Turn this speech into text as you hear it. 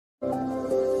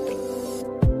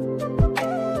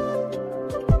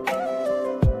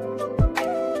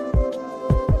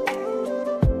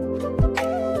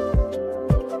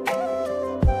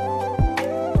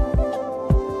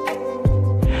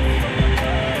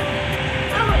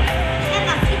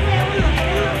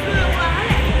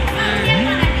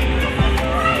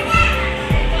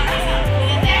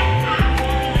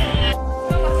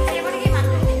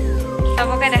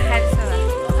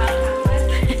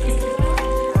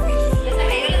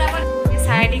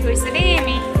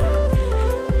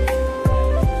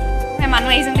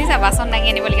বাসন দাঙি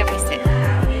আনিবলগীয়া পইছে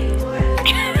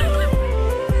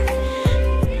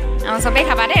সবেই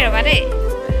খাবা দেই ৰ'বা দেই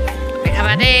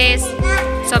খাবা দেই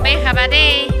সবেই খাবা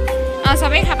দেই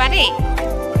সবেই খাবা দেই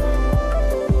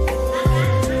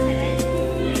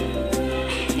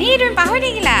এই তুমি পাহৰি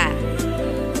থাকিলা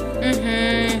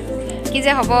কি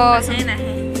যে হ'ব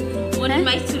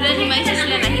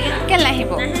কেলে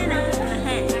নাহিব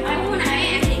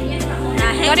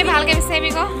তহঁতি ভালকৈ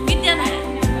বিচাৰিবি ক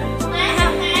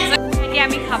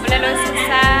আমি খাবলৈ লৈছোঁ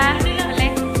চাহ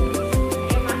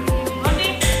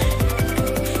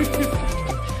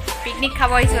পিকনিক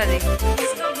খাব আহিছোঁ আজি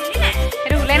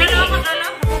সেইটো ওলাই নেকি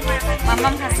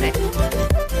মাম খাইছে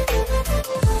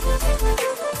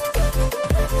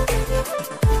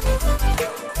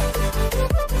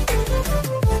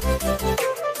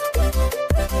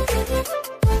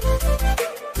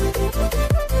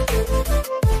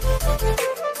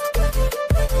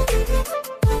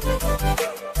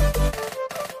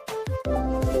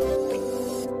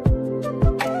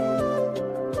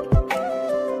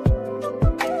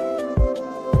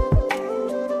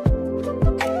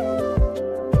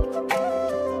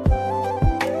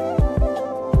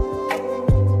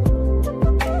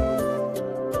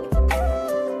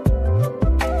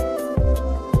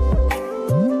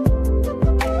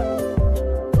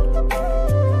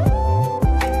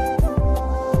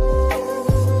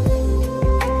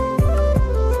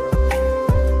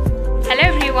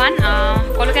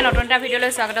সকলোকে নতুন এটা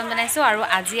ভিডিঅ'লৈ স্বাগতম জনাইছোঁ আৰু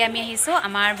আজি আমি আহিছোঁ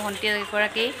আমাৰ ভণ্টি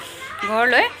এগৰাকী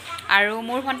ঘৰলৈ আৰু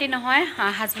মোৰ ভণ্টি নহয়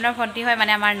হাজবেণ্ডৰ ভণ্টি হয়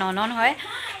মানে আমাৰ ননন হয়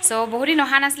চ' বহুত দিন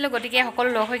অহা নাছিলোঁ গতিকে সকলো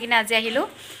লগ হৈ কিনে আজি আহিলোঁ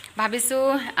ভাবিছোঁ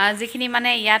যিখিনি মানে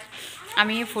ইয়াত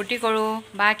আমি ফূৰ্তি কৰোঁ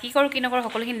বা কি কৰোঁ কি নকৰোঁ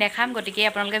সকলোখিনি দেখাম গতিকে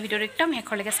আপোনালোকে ভিডিঅ'টো একদম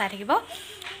শেষলৈকে চাই থাকিব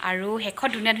আৰু শেষত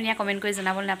ধুনীয়া ধুনীয়া কমেণ্ট কৰি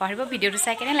জনাবলৈ নাপাহৰিব ভিডিঅ'টো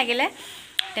চাই কেনে লাগিলে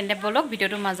তেন্তে বলক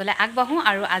ভিডিঅ'টোৰ মাজলৈ আগবাঢ়োঁ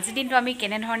আৰু আজিৰ দিনটো আমি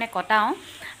কেনেধৰণে কটাওঁ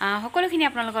সকলোখিনি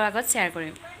আপোনালোকৰ আগত শ্বেয়াৰ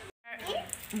কৰিম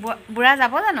বুঢ়া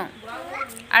যাব জানো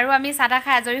আৰু আমি চাহ তাহ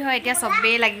খাই আজৰি হয় এতিয়া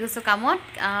চবেই লাগি গৈছোঁ কামত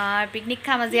পিকনিক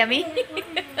খাম আজি আমি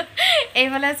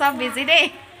এইফালে চব বিজি দেই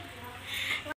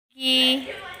কি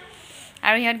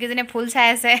আৰু সিহঁতকেইজনীয়ে ফুল চাই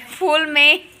আছে ফুল মে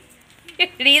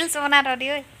ৰিলছ বনা তহঁতি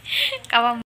ঐ কাবা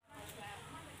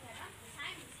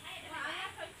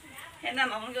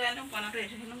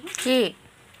কি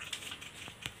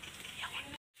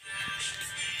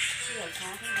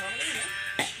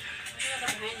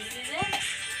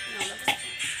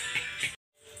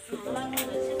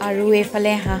আৰু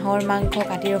এইফালে হাঁহৰ মাংস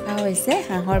কাটি ৰখা হৈছে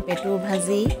হাঁহৰ পেটু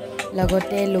ভাজি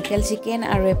লগতে লোকেল চিকেন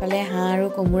আৰু এইফালে হাঁহ আৰু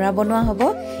কোমোৰা বনোৱা হ'ব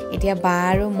এতিয়া বা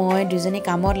আৰু মই দুজনী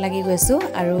কামত লাগি গৈছোঁ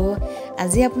আৰু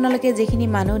আজি আপোনালোকে যিখিনি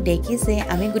মানুহ দেখিছে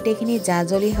আমি গোটেইখিনি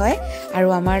জাজলি হয় আৰু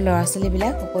আমাৰ ল'ৰা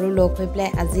ছোৱালীবিলাক সকলো লগ হৈ পেলাই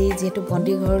আজি যিহেতু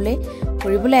ভণ্টিৰ ঘৰলৈ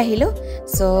ফুৰিবলৈ আহিলোঁ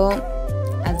চ'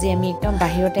 আজি আমি একদম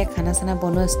বাহিৰতে খানা চানা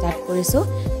বনোৱা ষ্টাৰ্ট কৰিছোঁ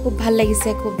খুব ভাল লাগিছে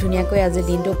খুব ধুনীয়াকৈ আজি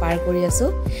দিনটো পাৰ কৰি আছোঁ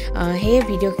সেই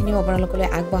ভিডিঅ'খিনিও আপোনালোকলৈ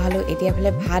আগবঢ়ালোঁ এতিয়া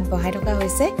এফালে ভাত বহাই থকা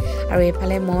হৈছে আৰু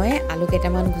এইফালে মই আলু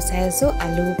কেইটামান গুচাই আছোঁ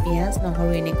আলু পিঁয়াজ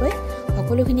নহৰু এনেকৈ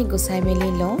সকলোখিনি গুচাই মেলি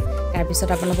লওঁ তাৰপিছত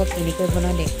আপোনালোকক কেনেকৈ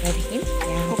বনাওঁ দেখুৱাই থাকিম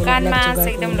শুকান মাছ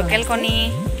একদম লোকেল কণী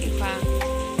কিবা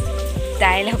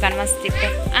দাইল শুকান মাছ টিপে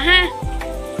আহা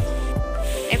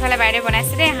এইফালে বাইদেউ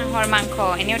বনাইছে দেই হাঁহৰ মাংস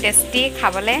এনেও টেষ্টি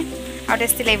খাবলৈ আৰু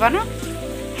টেষ্টি লাগিব ন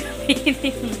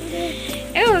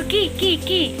কি কি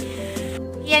কি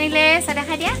কি আনিলে চাহ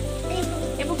দেখাই দিয়া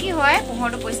এইবোৰ কি হয়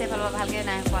পোহৰটো পইচা ভাল ভালকৈ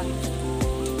নাই খোৱা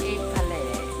এইফালে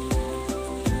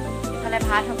এইফালে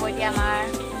ভাত হ'ব এতিয়া আমাৰ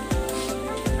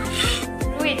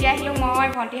এতিয়া আহিলোঁ মই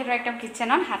ভণ্টিহঁতৰ একদম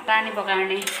কিটচেনত হাতা আনিবৰ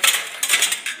কাৰণে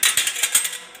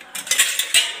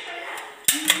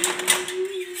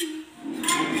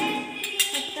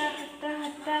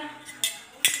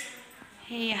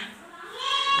সেয়া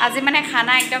আজি মানে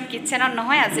খানা একদম কিটচেনত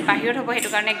নহয় আজি বাহিৰত হ'ব সেইটো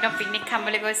কাৰণে একদম পিকনিক খাম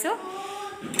বুলি কৈছোঁ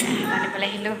আনি পেলাই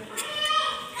আহিলোঁ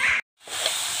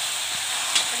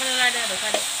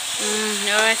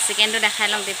চিকেনটো দেখাই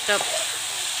ল'ম টিপটপ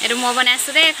এইটো মই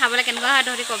বনাইছোঁ দেই খাবলৈ কেনেকুৱা হয়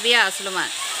তহঁতি কবি আৰু চুলুমা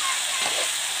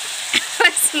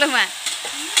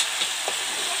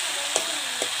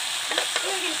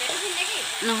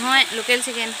নহয় লোকেল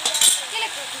চিকেন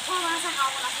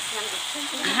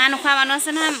হাঁহ নোখোৱা মানুহ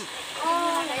আছে নহয়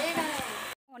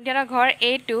ভণ্টিহঁতৰ ঘৰ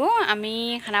এইটো আমি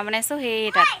খানা বনাইছোঁ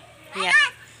সেই তাত ইয়াত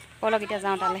ব'লক এতিয়া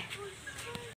যাওঁ তালৈ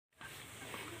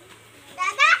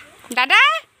দাদা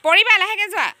পৰিবা লাহেকৈ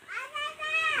যোৱা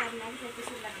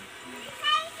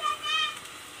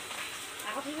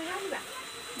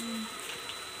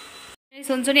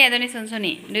চুনচুনি এজনী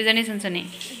চুনচুনি দুজনী চুনচুনি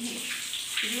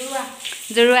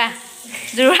জোৰোৱা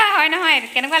জোৰোৱা হয় নহয়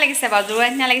কেনেকুৱা লাগিছে বাৰু জোৰোৱা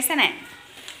নিচিনা লাগিছে নাই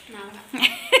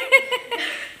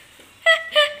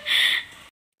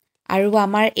আৰু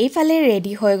আমাৰ এইফালে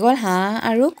ৰেডি হৈ গ'ল হাঁহ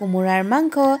আৰু কোমোৰাৰ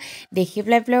মাংস দেখি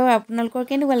পেলাই আপোনালোকৰ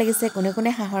কেনেকুৱা লাগিছে কোনে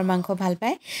কোনে হাঁহৰ মাংস ভাল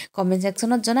পায় কমেণ্ট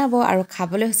ছেকশ্যনত জনাব আৰু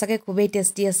খাবলৈ সঁচাকৈ খুবেই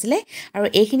টেষ্টি আছিলে আৰু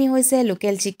এইখিনি হৈছে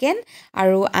লোকেল চিকেন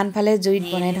আৰু আনফালে জুইত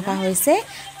বনাই থকা হৈছে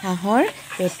হাঁহৰ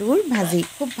পেটুৰ ভাজি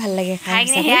খুব ভাল লাগে খাই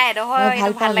মই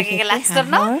ভাল পাওঁ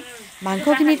হাঁহৰ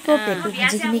মাংসখিনিতকৈ পেটু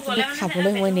ভাজিখিনি কিন্তু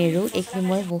খাবলৈ মই নেৰোঁ এইখিনি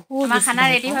মই বহুত খানা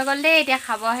ৰেডি হৈ গ'ল দেই এতিয়া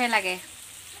খাবহে লাগে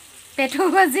পেটু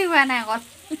ভাজি হোৱা নাই অকল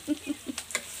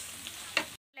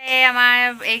আমাৰ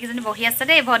এইকেইজনী বহি আছে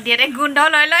দেই ভণ্টিহঁতে গোন্ধ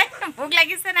লৈ লৈ ভোক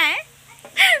লাগিছে নাই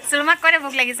চুৰমাক কৈ দে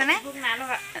ভোক লাগিছে নাই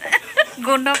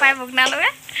গোন্ধ পাই ভোক নালগা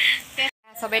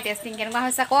চবেই টেষ্টিং কেনেকুৱা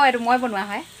হৈছে ক এইটো মই বনোৱা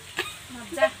হয়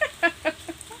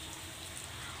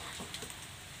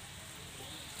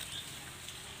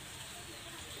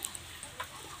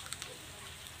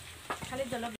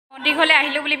ভণ্টিক ঘৰলৈ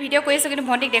আহিলোঁ বুলি ভিডিঅ' কৰিছোঁ কিন্তু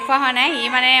ভণ্টিক দেখুওৱা হোৱা নাই সি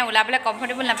মানে ওলাবলৈ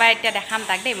কমফৰ্টেবল নাপায় এতিয়া দেখাম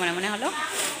তাক দেই মনে মনে হ'লেও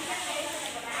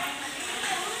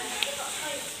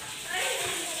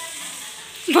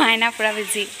মাইনা পুৰা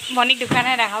বেছি ভণ্টিক দেখুওৱা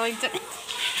নাই দেখাব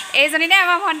এইজনী নে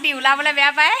আমাৰ ভণ্টি ওলাবলৈ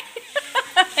বেয়া পায়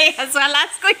চোৱা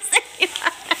লাজ কৰিছে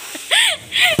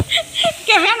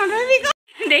কেমেৰা নধৰিবি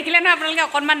দেখিলে নহয় আপোনালোকে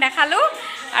অকণমান দেখালোঁ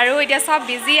আৰু এতিয়া চব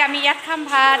বিজি আমি ইয়াত খাম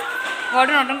ভাত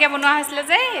ঘৰটো নতুনকৈ বনোৱা হৈছিলে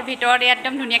যে ভিতৰত ইয়াত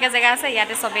একদম ধুনীয়াকৈ জেগা আছে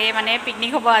ইয়াতে চবেই মানে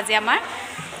পিকনিক হ'ব আজি আমাৰ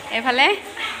এইফালে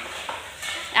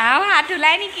আৰু হাত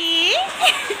ওলাই নেকি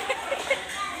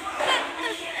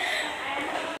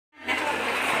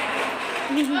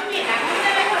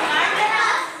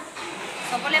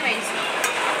চবলে পাৰিছোঁ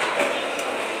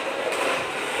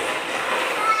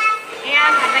এয়া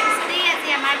ভাল লাগিছে দেই আজি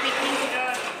আমাৰ পিকনিক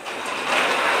ভিতৰত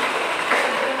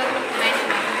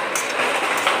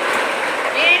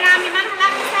এই ৰাম ইমান হালা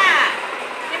পিছা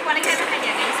এই পোৱালিকেইটা এটা খাই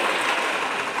দিয়া গাইছে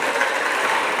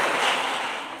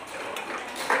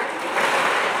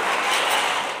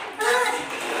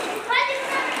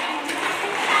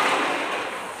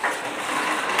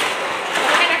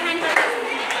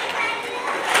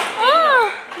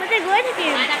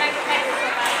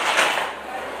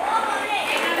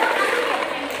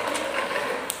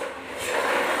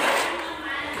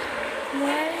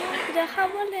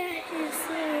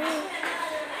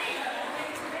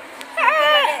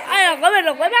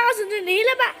Lo voy a hacer un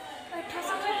niño pa.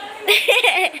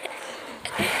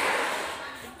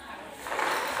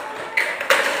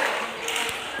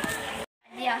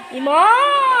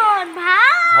 Imon,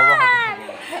 bhai.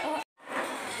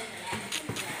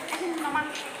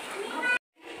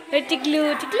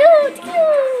 Tiklu, tiklu, tiklu.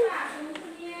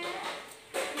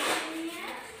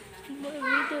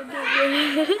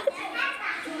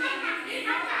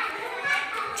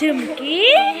 Chumki.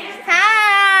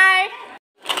 Hi.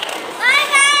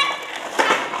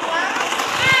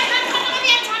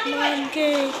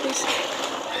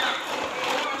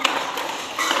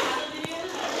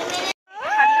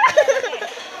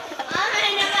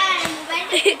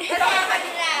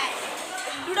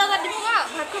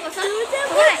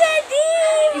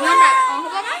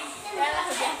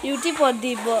 YouTube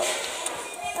দিব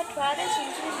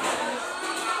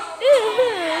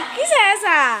কি চাই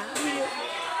আছা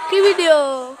কি ভিডিঅ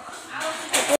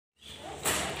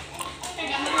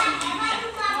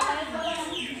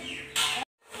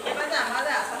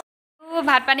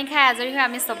ভাত পানী খাই আজৰি হৈ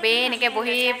আমি চবেই এনেকৈ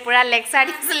বহি পূৰা লেকচাৰ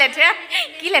দিছোঁ লেতেৰা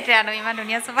কি লেতেৰানো ইমান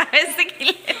ধুনীয়া চফা হৈছে কি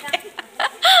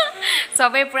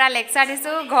চবেই পূৰা লেকচাৰ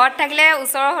দিছোঁ ঘৰত থাকিলে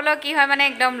ওচৰৰ হ'লেও কি হয় মানে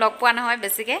একদম লগ পোৱা নহয়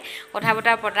বেছিকৈ কথা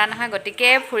বতৰা পতা নহয় গতিকে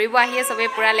ফুৰিব আহিয়ে চবেই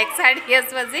পূৰা লেকচাৰ দি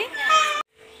আছোঁ আজি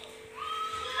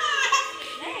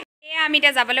এয়া আমি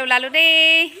এতিয়া যাবলৈ ওলালোঁ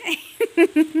দেই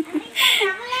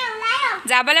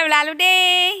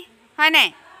হয় নাই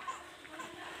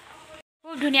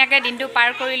খুব ধুনীয়াকৈ দিনটো পাৰ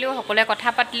কৰিলোঁ সকলোৱে কথা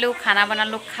পাতিলোঁ খানা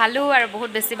বনালোঁ খালোঁ আৰু বহুত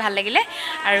বেছি ভাল লাগিলে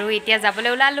আৰু এতিয়া যাবলৈ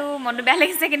ওলালোঁ মনটো বেয়া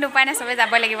লাগিছে কিন্তু উপায় নাই চবেই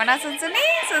যাবই লাগিব ন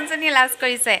চুনচুনি লাজ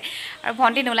কৰিছে আৰু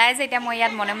ভণ্টি নোলাই যে এতিয়া মই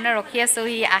ইয়াত মনে মনে ৰখি আছোঁ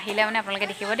সি আহিলে মানে আপোনালোকে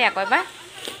দেখিব দেই আকৌ এবাৰ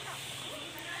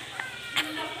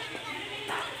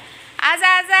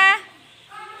আজা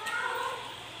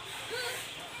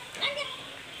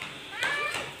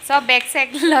চব বেগ চেগ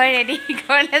লৈ ৰেডি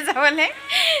ঘৰলৈ যাবলৈ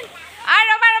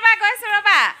আৰু ৰ'বা গৈছোঁ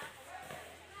ৰ'বা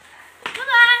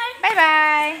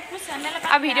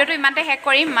আৰু ভিডিঅ'টো ইমানতে শেষ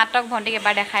কৰিম মাত্ৰক ভণ্টিক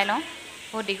এবাৰ দেখাই লওঁ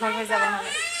বহুত দীঘল হৈ যাব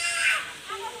নহ'লে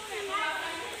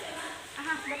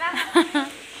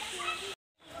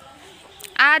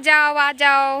आ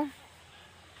जाओ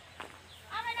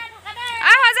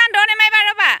हो जान दौने मारिबा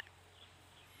रबा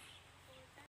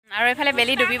আৰু এফালে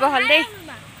বেলি ডুবিব হল দেই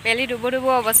বেলি ডুবো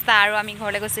অৱস্থা আৰু আমি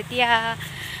ঘৰলৈ গৈছো এতিয়া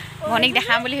ভনিক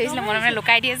দেখাম বুলি হৈছিল মনে মনে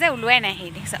লুকাই দিয়ে যে উলুৱাই নাই হে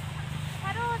দেখছ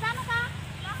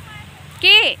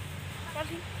কি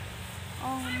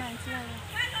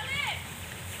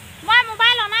মই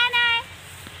মোবাইল অনাই নাই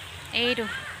এইটো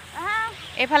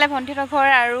এইফালে ভণ্টিৰ ঘৰ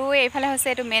আৰু এইফালে হৈছে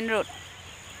এইটো মেইন ৰোড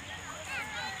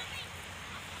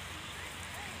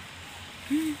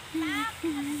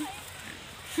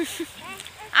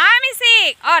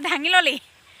মিচিক ধাঙি ললি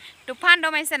তুফান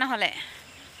দমাইছে নহ'লে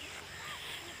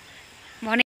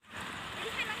ভনী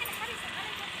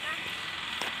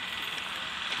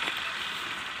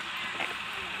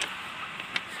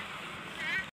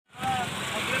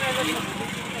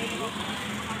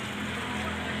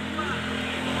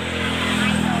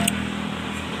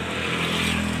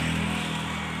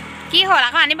কি হ'ল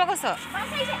আকৌ আনিব কৈছ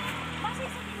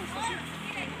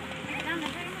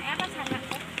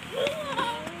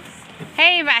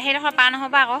সেই সেইডোখৰ পা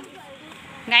নহ'বা আকৌ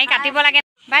গাড়ী কাটিব লাগে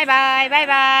বাই বাই বাই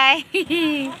বাই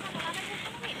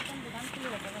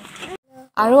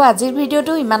আৰু আজিৰ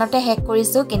ভিডিঅ'টো ইমানতে শেষ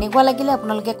কৰিছোঁ কেনেকুৱা লাগিলে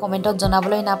আপোনালোকে কমেণ্টত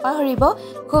জনাবলৈ নাপাহৰিব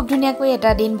খুব ধুনীয়াকৈ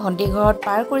এটা দিন ভণ্টি ঘৰত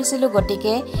পাৰ কৰিছিলোঁ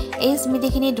গতিকে এই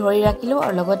স্মৃতিখিনি ধৰি ৰাখিলোঁ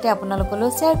আৰু লগতে আপোনালোকলৈ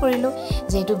শ্বেয়াৰ কৰিলোঁ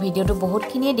যিহেতু ভিডিঅ'টো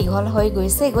বহুতখিনিয়ে দীঘল হৈ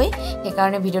গৈছেগৈ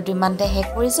সেইকাৰণে ভিডিঅ'টো ইমানতে শেষ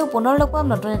কৰিছোঁ পুনৰ লগ পাম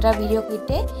নতুন এটা ভিডিঅ'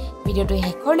 সৈতে ভিডিঅ'টো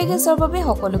শেষলৈকে চোৱাৰ বাবে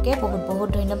সকলোকে বহুত বহুত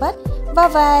ধন্যবাদ bye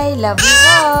bye love you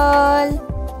all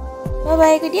bye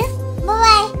bye কৈ দিয়া bye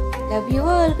bye love you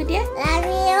all কৈ দিয়া লাভ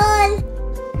ইউ অল